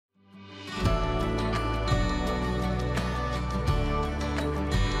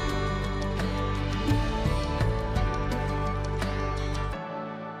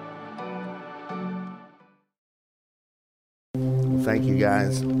Thank you,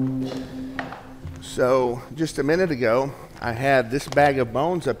 guys. So, just a minute ago, I had this bag of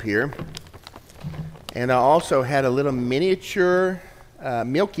bones up here, and I also had a little miniature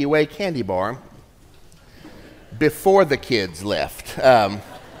Milky Way candy bar before the kids left.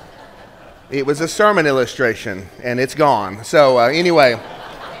 It was a sermon illustration, and it's gone. So, anyway,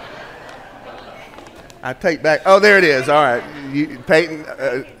 I take back. Oh, there it is. All right.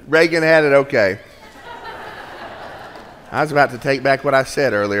 Peyton, Reagan had it. Okay. I was about to take back what I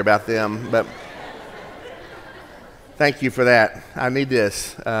said earlier about them, but thank you for that. I need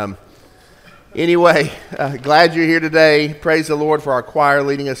this. Anyway, glad you're here today. Praise the Lord for our choir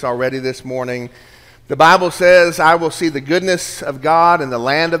leading us already this morning. The Bible says, I will see the goodness of God in the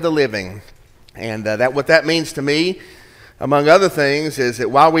land of the living. And what that means to me, among other things, is that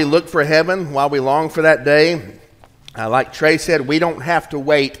while we look for heaven, while we long for that day, like Trey said, we don't have to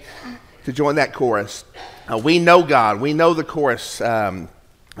wait to join that chorus. We know God. We know the chorus of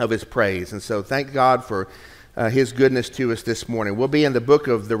His praise. And so thank God for His goodness to us this morning. We'll be in the book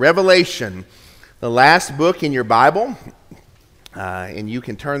of the Revelation, the last book in your Bible. And you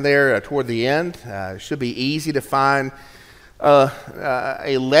can turn there toward the end. It should be easy to find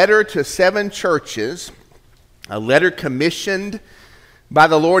a letter to 7 churches, a letter commissioned by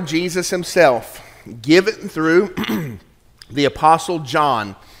the Lord Jesus Himself, given through the Apostle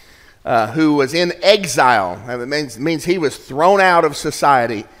John, who was in exile. It means he was thrown out of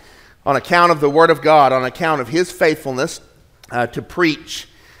society on account of the Word of God, on account of his faithfulness to preach,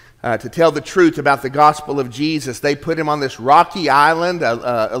 to tell the truth about the gospel of Jesus. They put him on this rocky island,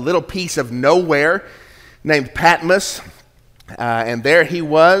 a little piece of nowhere named Patmos. And there he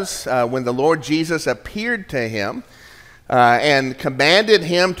was when the Lord Jesus appeared to him and commanded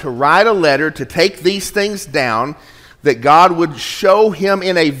him to write a letter to take these things down, that God would show him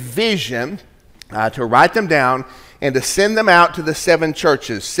in a vision to write them down and to send them out to the 7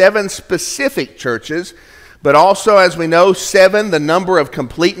 churches, 7 specific churches, but also, as we know, 7, the number of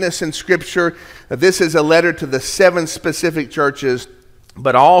completeness in Scripture. This is a letter to the 7 specific churches,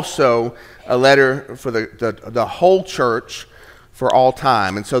 but also a letter for the whole church for all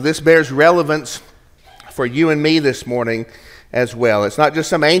time. And so this bears relevance for you and me this morning as well. It's not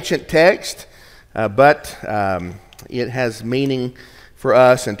just some ancient text, but it has meaning for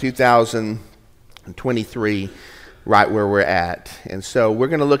us in 2023, right where we're at. And so we're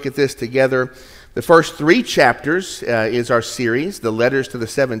going to look at this together. The first 3 chapters is our series, the letters to the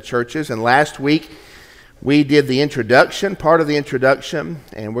 7 churches. And last week we did the introduction, part of the introduction,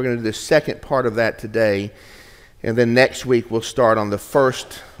 and we're going to do the second part of that today. And then next week we'll start on the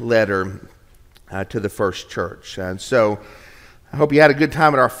first letter to the first church. And so I hope you had a good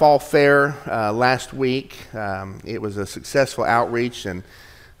time at our fall fair last week. It was a successful outreach, and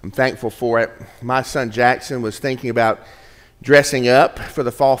I'm thankful for it. My son Jackson was thinking about dressing up for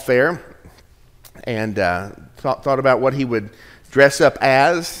the fall fair, and thought about what he would dress up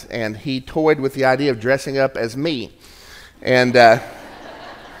as, and he toyed with the idea of dressing up as me. And I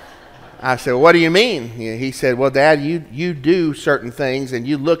said, well, what do you mean? He said, well, Dad, you do certain things, and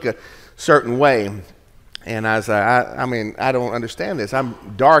you look a certain way. And I was like, I don't understand this. I'm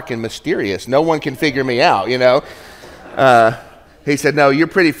dark and mysterious. No one can figure me out, you know. He said, no, you're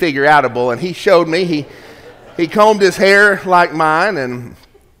pretty figure-outable. And he showed me. He combed his hair like mine and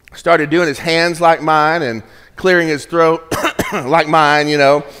started doing his hands like mine and clearing his throat like mine, you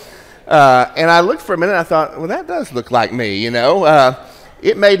know. And I looked for a minute and I thought, well, that does look like me, you know.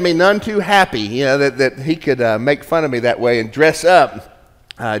 It made me none too happy, you know, that he could make fun of me that way and dress up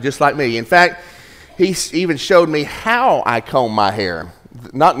just like me. In fact, he even showed me how I comb my hair.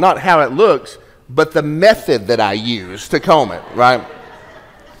 Not how it looks, but the method that I use to comb it, right?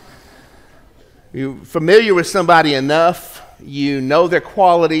 You're familiar with somebody enough, you know their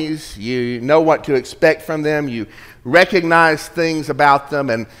qualities, you know what to expect from them, you recognize things about them,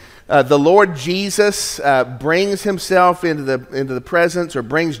 and the Lord Jesus brings himself into the presence, or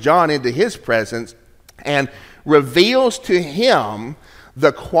brings John into his presence, and reveals to him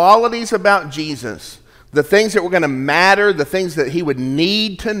the qualities about Jesus, the things that were going to matter, the things that he would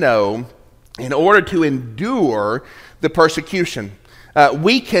need to know in order to endure the persecution.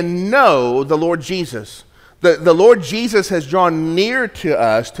 We can know the Lord Jesus. The Lord Jesus has drawn near to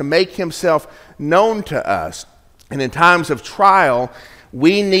us to make himself known to us. And in times of trial,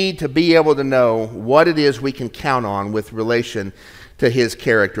 we need to be able to know what it is we can count on with relation to his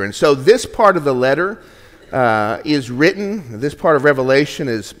character. And so this part of the letter is written, this part of Revelation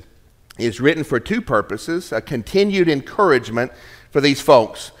is written for 2 purposes: a continued encouragement for these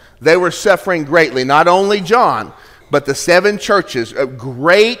folks. They were suffering greatly, not only John, but the 7 churches. A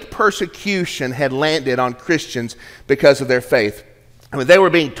great persecution had landed on Christians because of their faith. I mean, they were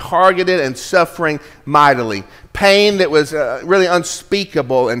being targeted and suffering mightily. Pain that was really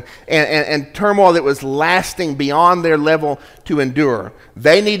unspeakable and turmoil that was lasting beyond their level to endure.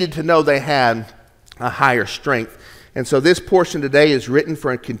 They needed to know they had a higher strength. And so this portion today is written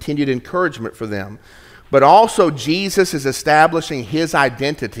for a continued encouragement for them. But also Jesus is establishing his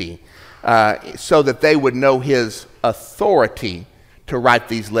identity so that they would know his authority to write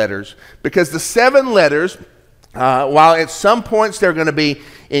these letters. Because the 7 letters, while at some points they're going to be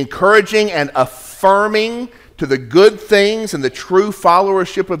encouraging and affirming to the good things and the true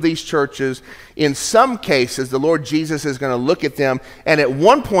followership of these churches, in some cases the Lord Jesus is going to look at them and at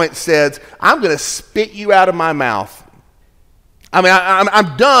one point says, I'm going to spit you out of my mouth. I mean,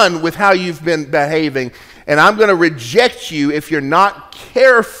 I'm done with how you've been behaving, and I'm going to reject you if you're not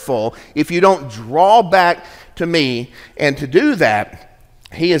careful, if you don't draw back to me. And to do that,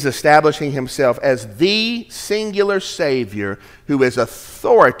 he is establishing himself as the singular Savior who is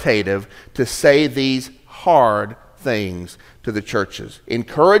authoritative to say these hard things to the churches.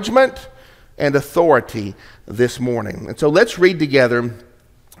 Encouragement and authority this morning. And so let's read together,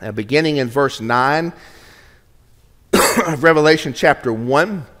 beginning in verse 9 of Revelation chapter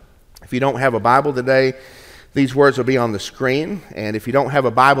 1. If you don't have a Bible today, these words will be on the screen. And if you don't have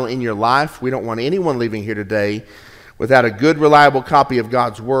a Bible in your life, we don't want anyone leaving here today without a good, reliable copy of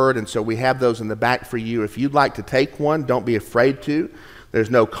God's Word. And so we have those in the back for you. If you'd like to take one, don't be afraid to. There's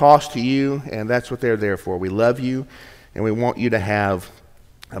no cost to you, and that's what they're there for. We love you, and we want you to have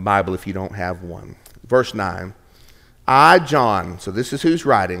a Bible if you don't have one. Verse 9, I, John, so this is who's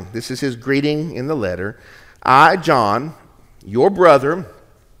writing. This is his greeting in the letter. I, John, your brother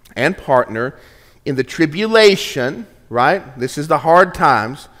and partner in the tribulation, right? This is the hard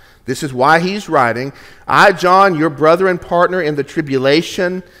times. This is why he's writing. I, John, your brother and partner in the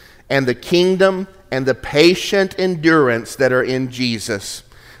tribulation and the kingdom and the patient endurance that are in Jesus.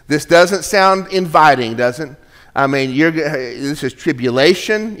 This doesn't sound inviting, does it? I mean, this is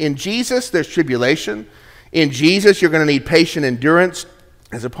tribulation. In Jesus, there's tribulation. In Jesus, you're going to need patient endurance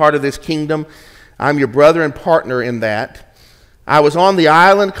as a part of this kingdom. I'm your brother and partner in that. I was on the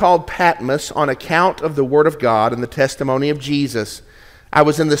island called Patmos on account of the word of God and the testimony of Jesus. I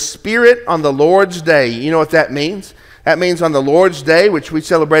was in the Spirit on the Lord's day. You know what that means? That means on the Lord's day, which we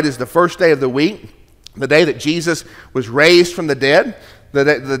celebrate as the first day of the week, the day that Jesus was raised from the dead,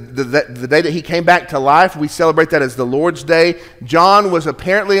 the day that he came back to life, we celebrate that as the Lord's Day. John was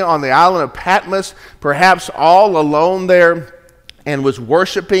apparently on the island of Patmos, perhaps all alone there, and was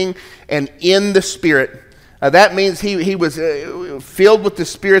worshiping and in the Spirit. That means he was filled with the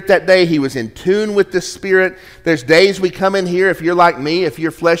Spirit that day. He was in tune with the Spirit. There's days we come in here, if you're like me, if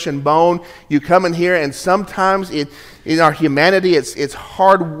you're flesh and bone, you come in here, and sometimes in our humanity, it's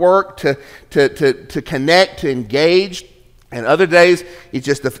hard work to connect, to engage. And other days, it's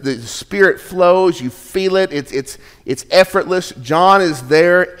just the Spirit flows. You feel it. It's effortless. John is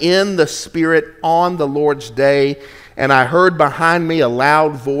there in the Spirit on the Lord's day. And I heard behind me a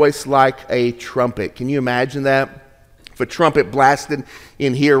loud voice like a trumpet. Can you imagine that? If a trumpet blasted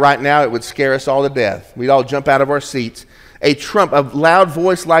in here right now, it would scare us all to death. We'd all jump out of our seats. A loud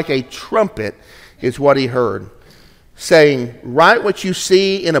voice like a trumpet is what he heard, saying, write what you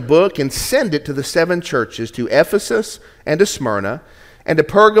see in a book and send it to the 7 churches, to Ephesus and to Smyrna, and to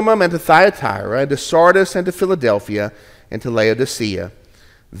Pergamum and to Thyatira, and to Sardis and to Philadelphia, and to Laodicea.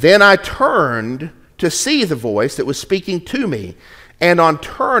 Then I turned to see the voice that was speaking to me. And on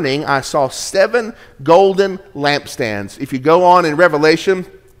turning, I saw 7 golden lampstands. If you go on in Revelation,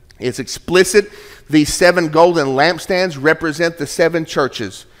 it's explicit. These 7 golden lampstands represent the 7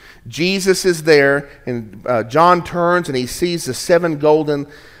 churches. Jesus is there, and John turns and he sees the 7 golden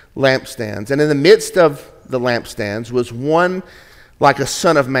lampstands. And in the midst of the lampstands was one like a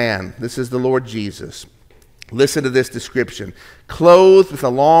son of man. This is the Lord Jesus. Listen to this description. Clothed with a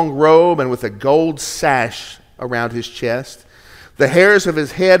long robe and with a gold sash around his chest. The hairs of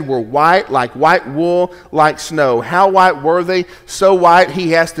his head were white, like white wool, like snow. How white were they? So white,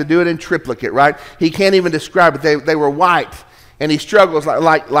 he has to do it in triplicate, right? He can't even describe it. They were white. And he struggles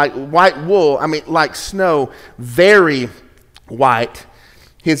like white wool, like snow, very white.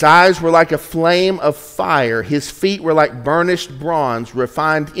 His eyes were like a flame of fire. His feet were like burnished bronze,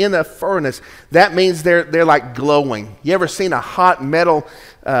 refined in a furnace. That means they're like glowing. You ever seen a hot metal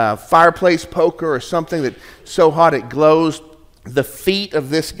fireplace poker or something that's so hot it glows? The feet of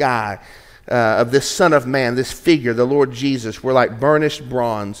this guy, of this Son of Man, this figure, the Lord Jesus, were like burnished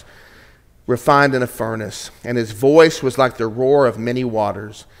bronze, refined in a furnace. And his voice was like the roar of many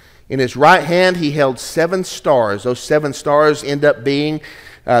waters. In his right hand he held 7 stars. Those 7 stars end up being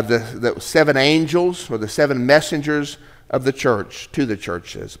the 7 angels or the 7 messengers of the church, to the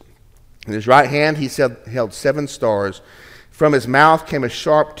churches. In his right hand he held 7 stars. From his mouth came a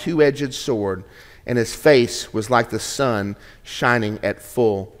sharp 2-edged sword, and his face was like the sun shining at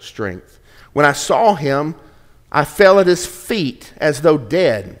full strength. When I saw him, I fell at his feet as though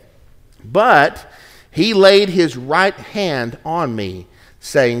dead. But he laid his right hand on me,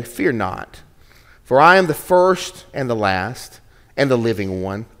 saying, "Fear not, for I am the first and the last and the living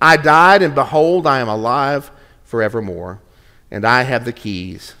one. I died, and behold, I am alive forevermore, and I have the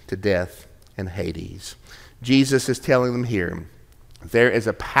keys to death and Hades." Jesus is telling them here, there is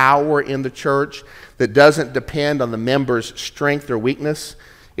a power in the church that doesn't depend on the members' strength or weakness.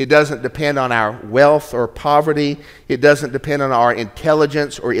 It doesn't depend on our wealth or poverty. It doesn't depend on our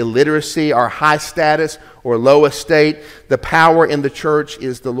intelligence or illiteracy, our high status or low estate. The power in the church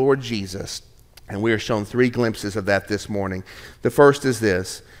is the Lord Jesus. And we are shown 3 glimpses of that this morning. The first is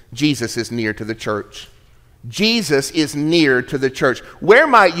this: Jesus is near to the church. Jesus is near to the church. Where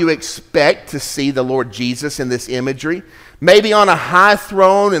might you expect to see the Lord Jesus in this imagery? Maybe on a high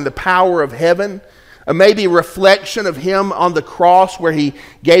throne in the power of heaven. Maybe a reflection of him on the cross where he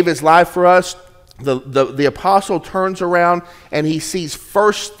gave his life for us. The apostle turns around and he sees,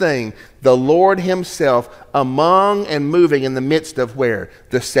 first thing, the Lord himself among and moving in the midst of where?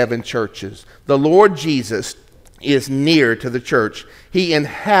 The 7 churches. The Lord Jesus is near to the church. He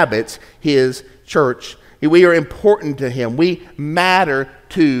inhabits his church. We are important to him. We matter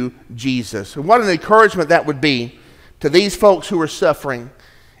to Jesus. And what an encouragement that would be to these folks who are suffering.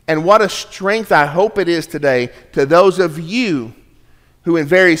 And what a strength I hope it is today to those of you who in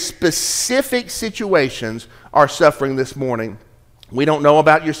very specific situations are suffering this morning. We don't know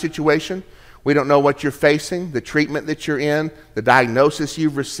about your situation. We don't know what you're facing, the treatment that you're in, the diagnosis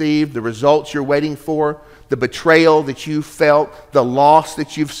you've received, the results you're waiting for, the betrayal that you felt, the loss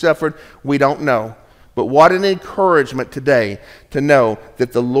that you've suffered. We don't know. But what an encouragement today to know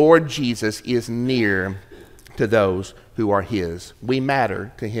that the Lord Jesus is near to those who are his. We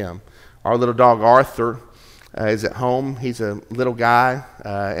matter to him. Our little dog Arthur is at home. He's a little guy,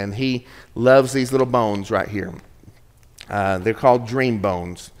 and he loves these little bones right here. They're called dream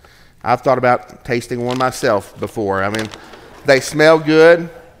bones. I've thought about tasting one myself before. I mean, they smell good.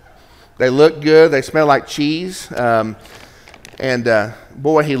 They look good. They smell like cheese. And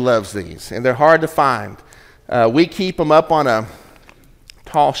boy, he loves these. And they're hard to find. We keep them up on a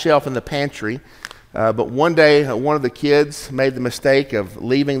tall shelf in the pantry. But one day, one of the kids made the mistake of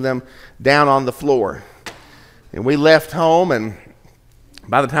leaving them down on the floor. And we left home, and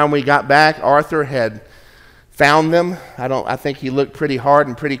by the time we got back, Arthur had found them. I think he looked pretty hard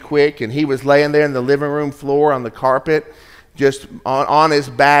and pretty quick, and he was laying there in the living room floor on the carpet, just on his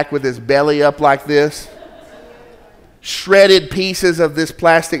back with his belly up like this. Shredded pieces of this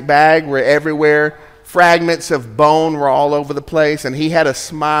plastic bag were everywhere. Fragments of bone were all over the place, and he had a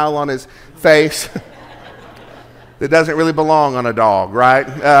smile on his face that doesn't really belong on a dog, right?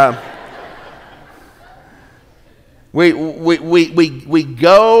 We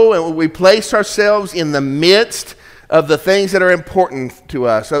go and we place ourselves in the midst of the things that are important to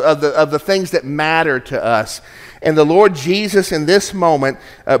us, of the things that matter to us. And the Lord Jesus in this moment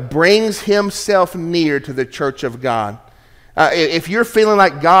brings himself near to the church of God. If you're feeling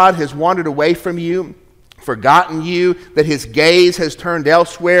like God has wandered away from you, forgotten you, that his gaze has turned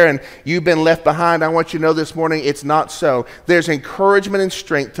elsewhere and you've been left behind, I want you to know this morning it's not so. There's encouragement and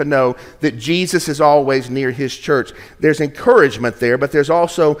strength to know that Jesus is always near his church. There's encouragement there, but there's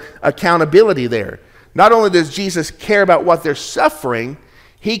also accountability there. Not only does Jesus care about what they're suffering,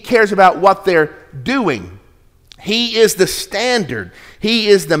 he cares about what they're doing. He is the standard. He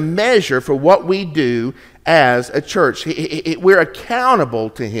is the measure for what we do as a church. We're accountable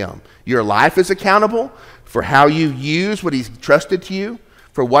to him. Your life is accountable for how you use what he's trusted to you,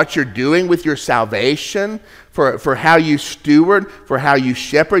 for what you're doing with your salvation, for how you steward, for how you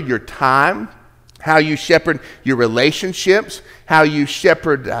shepherd your time, how you shepherd your relationships, how you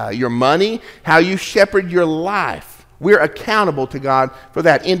shepherd your money, how you shepherd your life. We're accountable to God for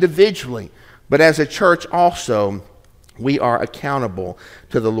that individually. But as a church also, we are accountable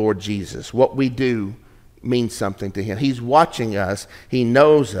to the Lord Jesus. What we do means something to him. He's watching us. He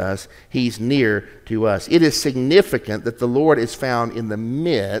knows us. He's near to us. It is significant that the Lord is found in the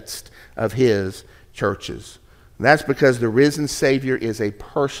midst of his churches. And that's because the risen Savior is a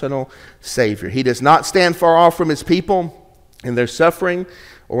personal Savior. He does not stand far off from his people in their suffering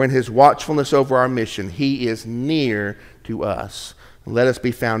or in his watchfulness over our mission. He is near to us. Let us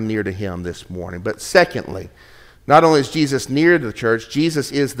be found near to him this morning. But secondly, not only is Jesus near to the church,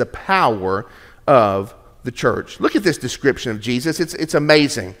 Jesus is the power of the church. Look at this description of Jesus. It's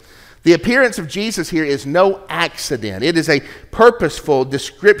amazing. The appearance of Jesus here is no accident. It is a purposeful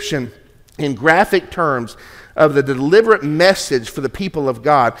description in graphic terms of the deliberate message for the people of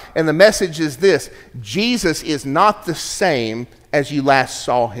God. And the message is this: Jesus is not the same as you last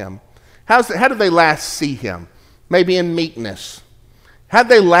saw him. How did they last see him? Maybe in meekness. How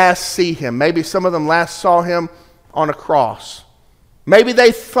did they last see him? Maybe some of them last saw him on a cross. Maybe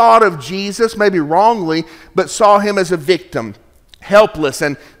they thought of Jesus, maybe wrongly, but saw him as a victim, helpless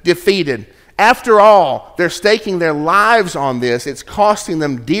and defeated. After all, they're staking their lives on this. It's costing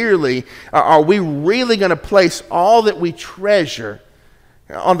them dearly. Are we really going to place all that we treasure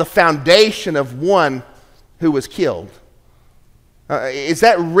on the foundation of one who was killed? Is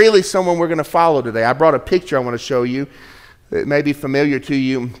that really someone we're going to follow today? I brought a picture I want to show you that may be familiar to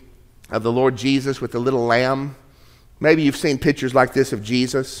you of the Lord Jesus with the little lamb. Maybe you've seen pictures like this of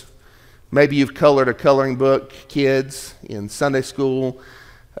Jesus. Maybe you've colored a coloring book, kids, in Sunday school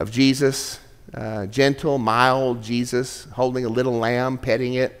of Jesus. Gentle, mild Jesus holding a little lamb,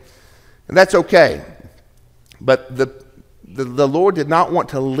 petting it. And that's okay. But the Lord did not want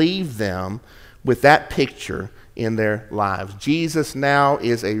to leave them with that picture in their lives. Jesus now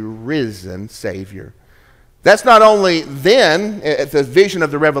is a risen Savior. That's not only then, at the vision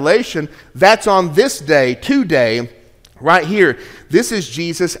of the Revelation, that's on this day, today, right here. This is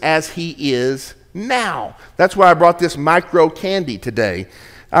Jesus as he is now. That's why I brought this micro candy today.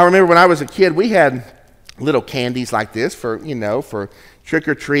 I remember when I was a kid, we had little candies like this for trick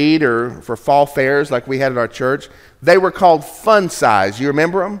or treat or for fall fairs like we had at our church. They were called Fun Size. You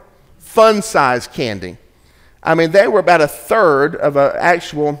remember them? Fun Size candy. I mean, they were about a third of an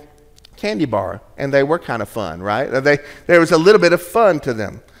actual candy bar, and they were kind of fun, right? There was a little bit of fun to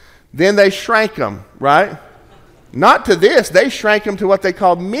them. Then they shrank them, right? Not to this. They shrank them to what they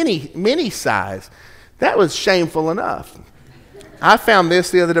called mini size. That was shameful enough. I found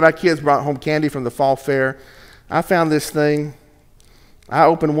this the other day. My kids brought home candy from the fall fair. I found this thing. I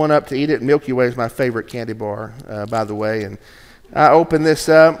opened one up to eat it. Milky Way is my favorite candy bar, by the way. And I opened this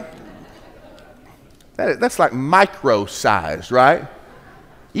up. That's like micro size, right?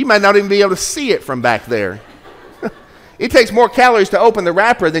 You might not even be able to see it from back there. It takes more calories to open the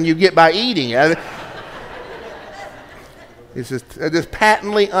wrapper than you get by eating. It's just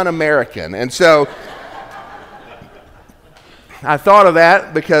patently un-American. And so I thought of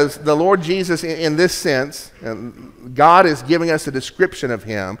that because the Lord Jesus, in this sense, God is giving us a description of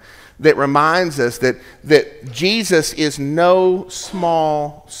him that reminds us that Jesus is no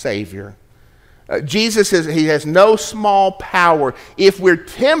small Savior. Jesus he has no small power. If we're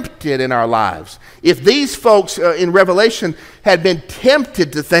tempted in our lives, if these folks in Revelation had been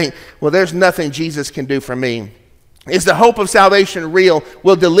tempted to think, well, there's nothing Jesus can do for me. Is the hope of salvation real?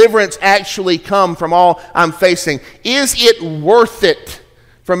 Will deliverance actually come from all I'm facing? Is it worth it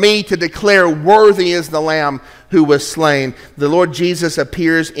for me to declare worthy is the Lamb who was slain? The Lord Jesus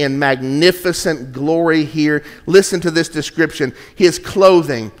appears in magnificent glory here. Listen to this description. His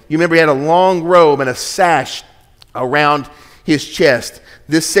clothing, you remember he had a long robe and a sash around his chest.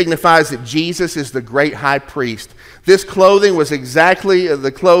 This signifies that Jesus is the great high priest. This clothing was exactly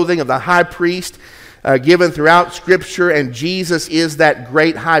the clothing of the high priest given throughout Scripture, and Jesus is that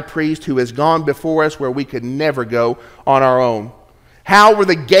great high priest who has gone before us where we could never go on our own. How were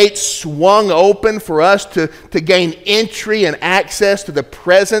the gates swung open for us to gain entry and access to the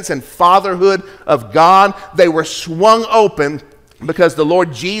presence and fatherhood of God? They were swung open because the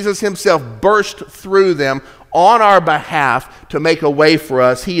Lord Jesus himself burst through them on our behalf to make a way for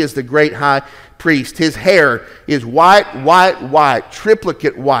us. He is the great high priest. His hair is white,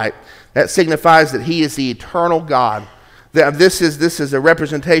 triplicate white. That signifies that he is the eternal God. This is a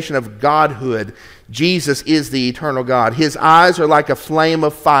representation of godhood. Jesus is the eternal God. His eyes are like a flame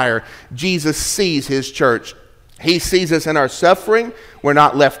of fire. Jesus sees his church. He sees us in our suffering. We're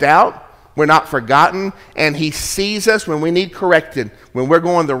not left out. We're not forgotten. And he sees us when we need corrected, when we're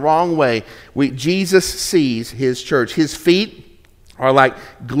going the wrong way. Jesus sees his church. His feet are like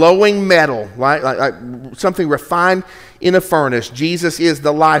glowing metal, right? Like something refined in a furnace. Jesus is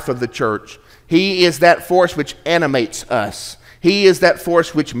the life of the church. He is that force which animates us. He is that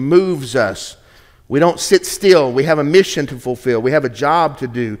force which moves us. We don't sit still. We have a mission to fulfill. We have a job to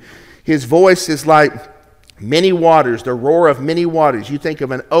do. His voice is like many waters, the roar of many waters. You think of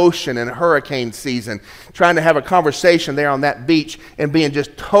an ocean in hurricane season, trying to have a conversation there on that beach and being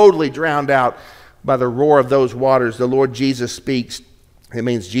just totally drowned out by the roar of those waters. The Lord Jesus speaks. It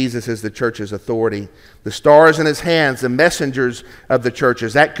means Jesus is the church's authority. The stars in his hands, the messengers of the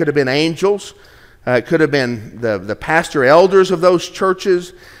churches. That could have been angels. It could have been the pastor elders of those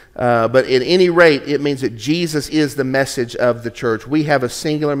churches. But at any rate, it means that Jesus is the message of the church. We have a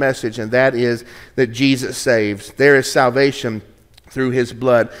singular message, and that is that Jesus saves. There is salvation through his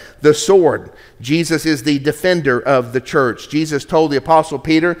blood. The sword. Jesus is the defender of the church. Jesus told the Apostle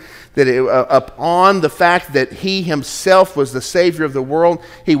Peter that upon the fact that he himself was the Savior of the world,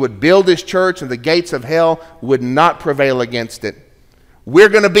 he would build his church and the gates of hell would not prevail against it. We're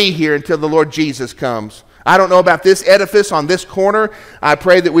going to be here until the Lord Jesus comes. I don't know about this edifice on this corner. I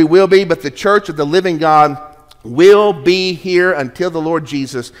pray that we will be, but the church of the living God will be here until the Lord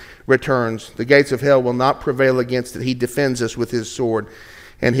Jesus returns. The gates of hell will not prevail against it. He defends us with his sword,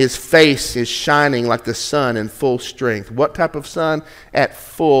 and his face is shining like the sun in full strength. What type of sun? At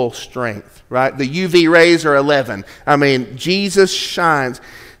full strength, right? The UV rays are 11. I mean, Jesus shines.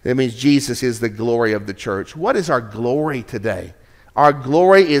 That means Jesus is the glory of the church. What is our glory today? Our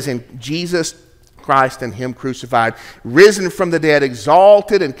glory is in Jesus Christ and him crucified, risen from the dead,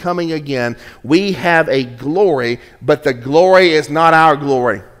 exalted and coming again. We have a glory, but the glory is not our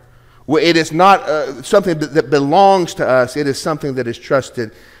glory. It is not something that belongs to us. It is something that is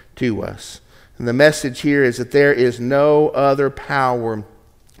trusted to us. And the message here is that there is no other power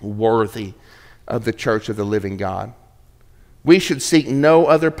worthy of the church of the living God. We should seek no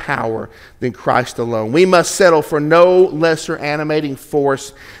other power than Christ alone. We must settle for no lesser animating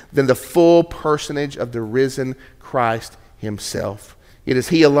force than the full personage of the risen Christ himself. It is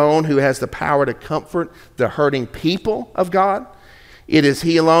he alone who has the power to comfort the hurting people of God. It is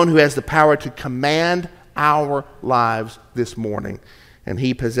he alone who has the power to command our lives this morning. And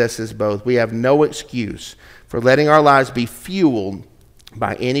he possesses both. We have no excuse for letting our lives be fueled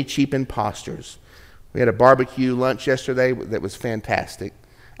by any cheap impostures. We had a barbecue lunch yesterday that was fantastic.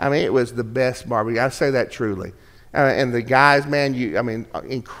 I mean, it was the best barbecue. I say that truly. And the guys, man,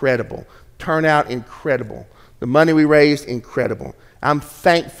 incredible. Turnout, incredible. The money we raised, incredible. I'm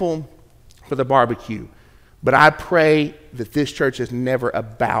thankful for the barbecue. But I pray that this church is never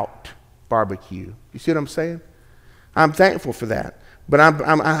about barbecue. You see what I'm saying? I'm thankful for that. But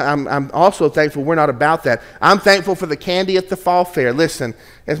I'm also thankful we're not about that. I'm thankful for the candy at the fall fair. Listen,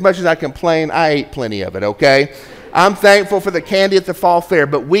 as much as I complain, I ate plenty of it, okay? I'm thankful for the candy at the fall fair,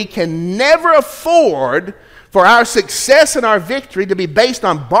 but we can never afford for our success and our victory to be based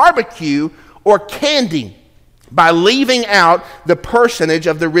on barbecue or candy by leaving out the personage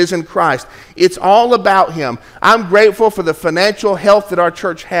of the risen Christ. It's all about him. I'm grateful for the financial health that our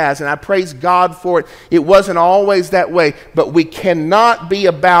church has, and I praise God for it. It wasn't always that way, but we cannot be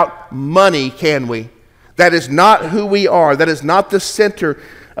about money, can we? That is not who we are. That is not the center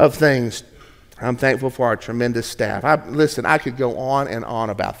of things. I'm thankful for our tremendous staff. Listen, I could go on and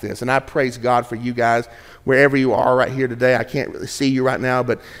on about this, and I praise God for you guys wherever you are right here today. I can't really see you right now,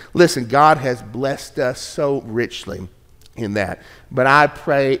 but listen, God has blessed us so richly in that. But I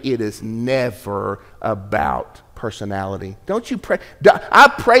pray it is never about personality. Don't you pray?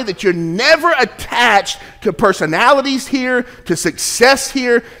 I pray that you're never attached to personalities here, to success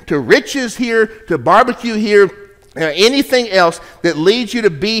here, to riches here, to barbecue here, anything else that leads you to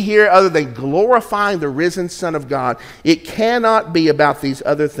be here other than glorifying the risen Son of God. It cannot be about these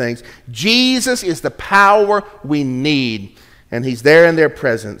other things. Jesus is the power we need, and he's there in their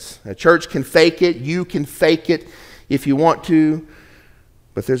presence. A church can fake it. You can fake it if you want to,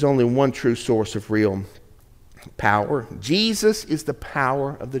 but there's only one true source of real power. Jesus is the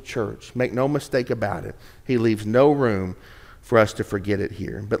power of the church. Make no mistake about it. He leaves no room for us to forget it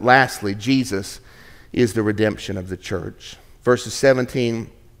here. But lastly, Jesus is the redemption of the church. Verses 17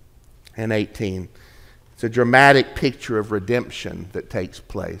 and 18. It's a dramatic picture of redemption that takes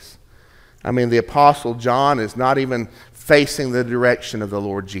place. I mean, the Apostle John is not even facing the direction of the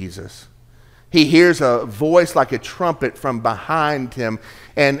Lord Jesus. He hears a voice like a trumpet from behind him,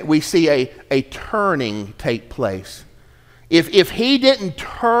 and we see a turning take place. If he didn't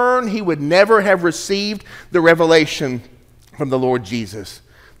turn, he would never have received the revelation from the Lord Jesus.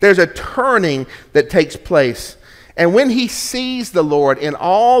 There's a turning that takes place. And when he sees the Lord in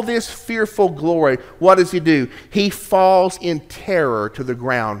all this fearful glory, what does he do? He falls in terror to the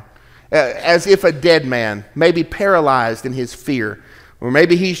ground, as if a dead man, maybe paralyzed in his fear. Or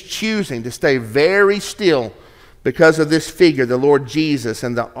maybe he's choosing to stay very still because of this figure, the Lord Jesus,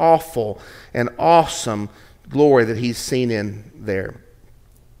 and the awful and awesome glory that he's seen in there.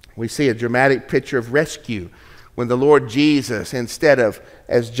 We see a dramatic picture of rescue when the Lord Jesus, instead of,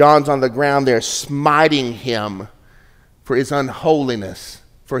 as John's on the ground there, smiting him for his unholiness,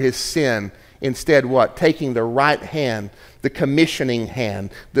 for his sin, instead what? Taking the right hand, the commissioning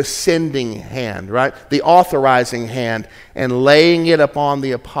hand, the sending hand, right? The authorizing hand, and laying it upon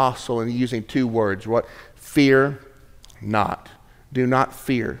the apostle and using two words, what? Fear not. Do not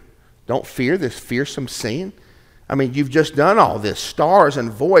fear. Don't fear this fearsome scene. I mean, you've just done all this. Stars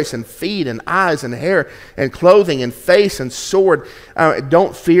and voice and feet and eyes and hair and clothing and face and sword.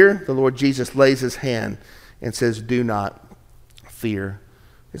 Don't fear. The Lord Jesus lays his hand and says, do not fear.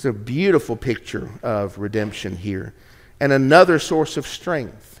 It's a beautiful picture of redemption here. And another source of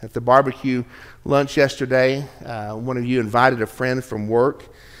strength. At the barbecue lunch yesterday, one of you invited a friend from work.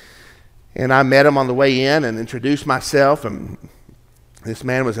 And I met him on the way in and introduced myself. And this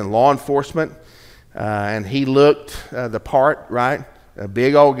man was in law enforcement. And he looked the part, right? A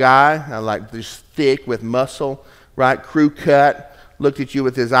big old guy, like just thick with muscle, right? Crew cut. Looked at you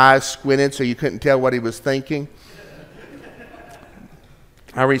with his eyes squinted so you couldn't tell what he was thinking.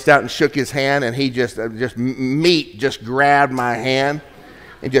 I reached out and shook his hand, and he just grabbed my hand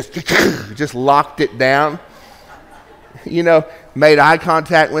and just locked it down. You know, made eye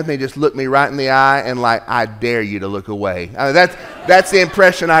contact with me, just looked me right in the eye, and like, I dare you to look away. I mean, that's the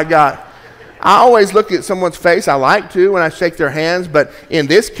impression I got. I always look at someone's face. I like to when I shake their hands, but in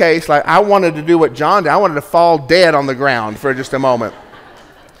this case, like, I wanted to do what John did. I wanted to fall dead on the ground for just a moment.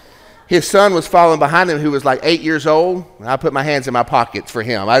 His son was following behind him, who was like 8 years old. And I put my hands in my pockets for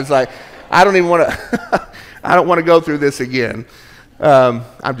him. I was like, I don't want to go through this again.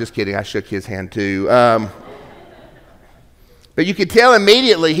 I'm just kidding. I shook his hand too. But you could tell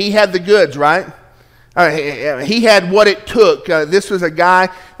immediately he had the goods, right? He had what it took. This was a guy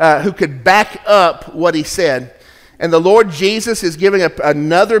who could back up what he said. And the Lord Jesus is giving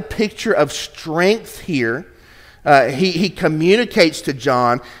another picture of strength here. He communicates to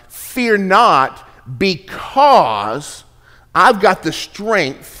John, fear not, because I've got the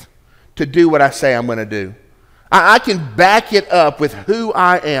strength to do what I say I'm going to do. I can back it up with who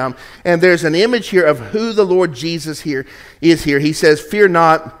I am. And there's an image here of who the Lord Jesus here is here. He says, fear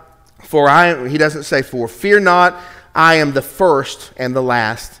not, he doesn't say fear not, I am the first and the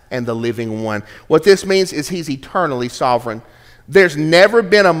last and the living one. What this means is he's eternally sovereign. There's never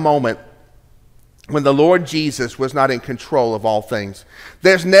been a moment when the Lord Jesus was not in control of all things.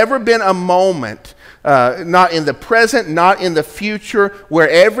 There's never been a moment, not in the present, not in the future, where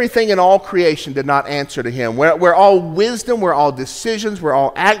everything in all creation did not answer to him, where all wisdom, where all decisions, where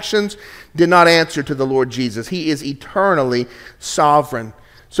all actions did not answer to the Lord Jesus. He is eternally sovereign.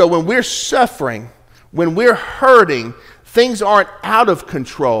 So when we're suffering, when we're hurting, things aren't out of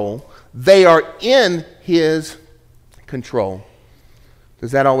control. They are in his control.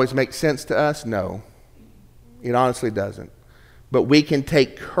 Does that always make sense to us? No, it honestly doesn't. But we can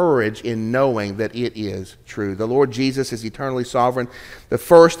take courage in knowing that it is true. The Lord Jesus is eternally sovereign, the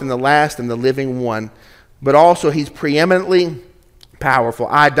first and the last and the living one. But also he's preeminently powerful.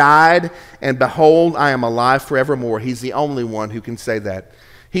 I died, and behold, I am alive forevermore. He's the only one who can say that.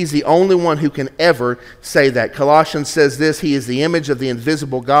 He's the only one who can ever say that. Colossians says this, he is the image of the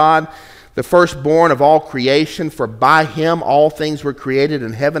invisible God, the firstborn of all creation, for by him all things were created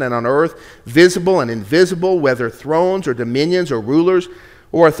in heaven and on earth, visible and invisible, whether thrones or dominions or rulers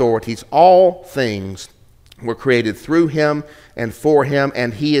or authorities. All things were created through him and for him,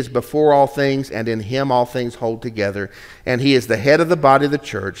 and he is before all things, and in him all things hold together. And he is the head of the body of the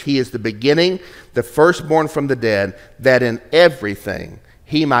church. He is the beginning, the firstborn from the dead, that in everything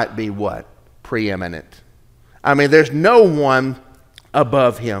he might be what? Preeminent. I mean, there's no one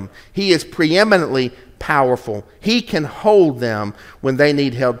above him. He is preeminently powerful. He can hold them when they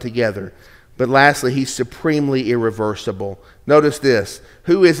need held together. But lastly, he's supremely irreversible. Notice this.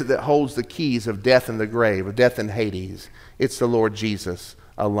 Who is it that holds the keys of death and the grave, of death and Hades? It's the Lord Jesus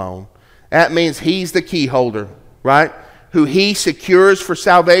alone. That means he's the key holder, right? Who he secures for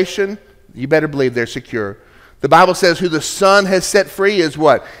salvation, you better believe they're secure. The Bible says who the Son has set free is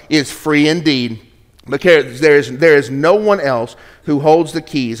what? Is free indeed. Look here, there is no one else who holds the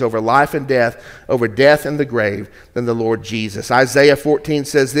keys over life and death, over death and the grave, than the Lord Jesus. Isaiah 14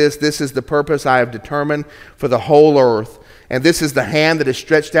 says this is the purpose I have determined for the whole earth, and this is the hand that is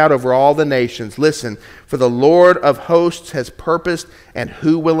stretched out over all the nations. Listen, for the Lord of hosts has purposed, and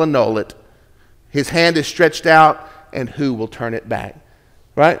who will annul it? His hand is stretched out, and who will turn it back?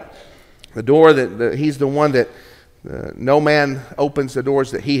 Right? The door he's the one that no man opens the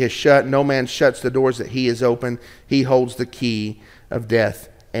doors that he has shut. No man shuts the doors that he has opened. He holds the key of death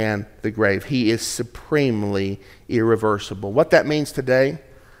and the grave. He is supremely irreversible. What that means today,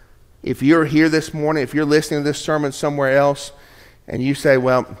 if you're here this morning, if you're listening to this sermon somewhere else, and you say,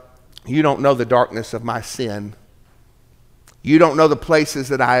 well, you don't know the darkness of my sin. You don't know the places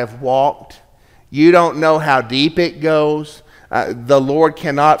that I have walked. You don't know how deep it goes. The Lord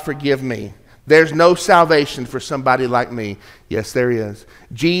cannot forgive me. There's no salvation for somebody like me. Yes, there is.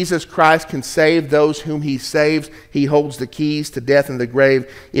 Jesus Christ can save those whom he saves. He holds the keys to death and the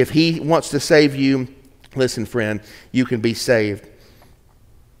grave. If he wants to save you, listen, friend, you can be saved.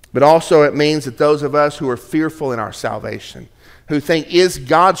 But also it means that those of us who are fearful in our salvation, who think, is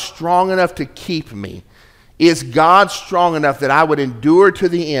God strong enough to keep me? Is God strong enough that I would endure to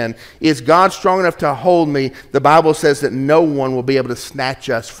the end? Is God strong enough to hold me? The Bible says that no one will be able to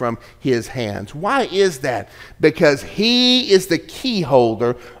snatch us from his hands. Why is that? Because he is the key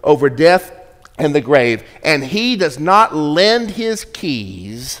holder over death and the grave, and he does not lend his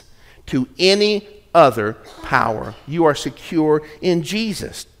keys to any other power. You are secure in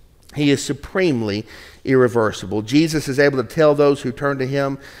Jesus. He is supremely irreversible. Jesus is able to tell those who turn to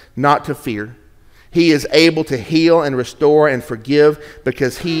him not to fear. He is able to heal and restore and forgive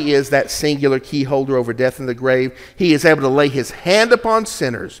because he is that singular key holder over death and the grave. He is able to lay his hand upon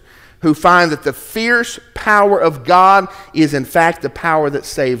sinners who find that the fierce power of God is in fact the power that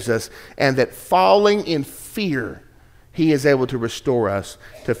saves us, and that falling in fear, he is able to restore us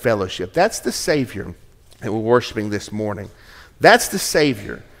to fellowship. That's the Savior that we're worshiping this morning. That's the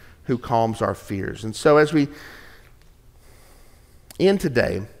Savior who calms our fears. And so as we end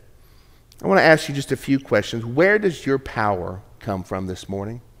today, I want to ask you just a few questions. Where does your power come from this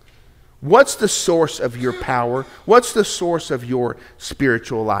morning? What's the source of your power? What's the source of your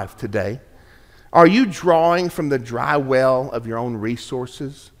spiritual life today? Are you drawing from the dry well of your own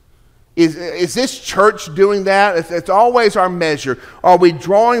resources? Is this church doing that? It's always our measure. Are we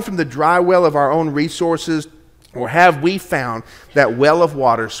drawing from the dry well of our own resources? Or have we found that well of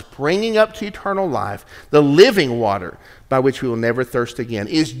water springing up to eternal life, the living water by which we will never thirst again?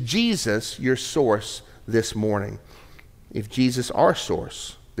 Is Jesus your source this morning? If Jesus our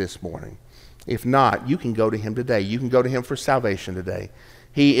source this morning. If not, you can go to him today. You can go to him for salvation today.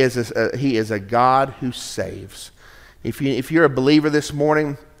 He is a God who saves. If you're a believer this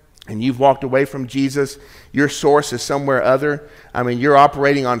morning and you've walked away from Jesus, your source is somewhere other. I mean, you're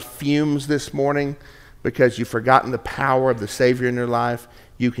operating on fumes this morning because you've forgotten the power of the Savior in your life,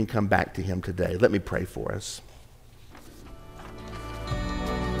 you can come back to him today. Let me pray for us.